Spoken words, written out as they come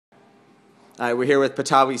All right, we're here with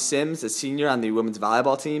Patawi Sims, a senior on the women's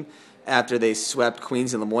volleyball team, after they swept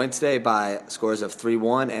Queens and Lemoyne today by scores of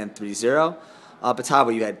 3-1 and 3-0.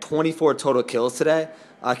 Patawi, you had 24 total kills today.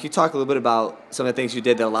 Can you talk a little bit about some of the things you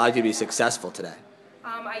did that allowed you to be successful today?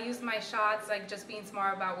 I used my shots, like just being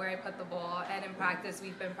smart about where I put the ball, and in practice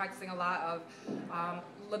we've been practicing a lot of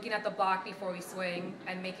looking at the block before we swing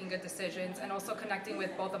and making good decisions, and also connecting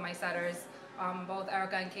with both of my setters. Both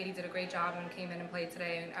Erica and Katie did a great job and came in and played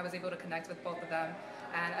today, and I was able to connect with both of them,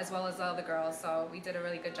 and as well as the other girls. So we did a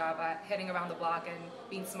really good job at hitting around the block and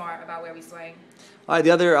being smart about where we swing. All right,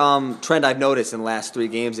 the other trend I've noticed in the last 3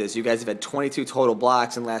 games is you guys have had 22 total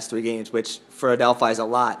blocks in the last 3 games, which for Adelphi is a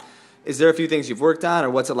lot. Is there a few things you've worked on, or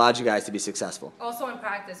what's allowed you guys to be successful? Also in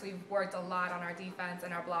practice, we've worked a lot on our defense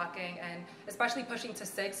and our blocking, and especially pushing to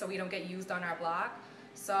 6 so we don't get used on our block.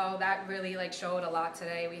 So that really showed a lot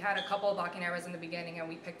today. We had a couple of blocking errors in the beginning, and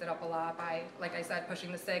we picked it up a lot by, like I said,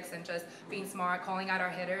 pushing the 6 and just being smart, calling out our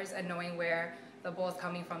hitters, and knowing where the ball is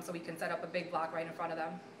coming from so we can set up a big block right in front of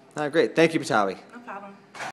them. All right, great. Thank you, Patawi. No problem.